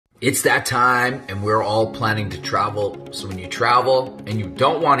It's that time and we're all planning to travel. So when you travel and you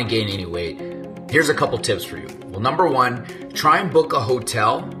don't want to gain any weight, here's a couple tips for you. Well, number one, try and book a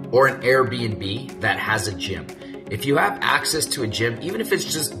hotel or an Airbnb that has a gym. If you have access to a gym, even if it's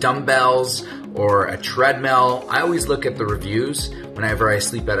just dumbbells or a treadmill, I always look at the reviews whenever I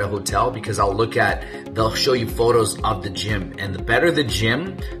sleep at a hotel because they'll show you photos of the gym. And the better the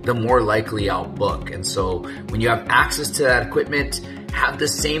gym, the more likely I'll book. And so when you have access to that equipment, have the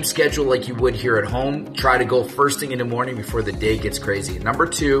same schedule like you would here at home. Try to go first thing in the morning before the day gets crazy. Number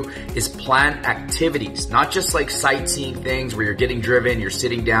two is plan activities, not just like sightseeing things where you're getting driven, you're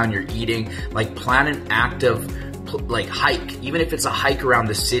sitting down, you're eating. Like plan an active hike. Even if it's a hike around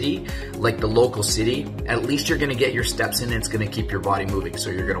the city, like the local city, at least you're gonna get your steps in and it's gonna keep your body moving. So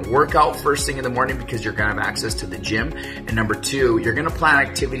you're gonna work out first thing in the morning because you're gonna have access to the gym. And number two, you're gonna plan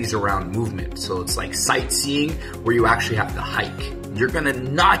activities around movement. So it's like sightseeing where you actually have to hike. You're gonna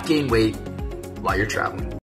not gain weight while you're traveling.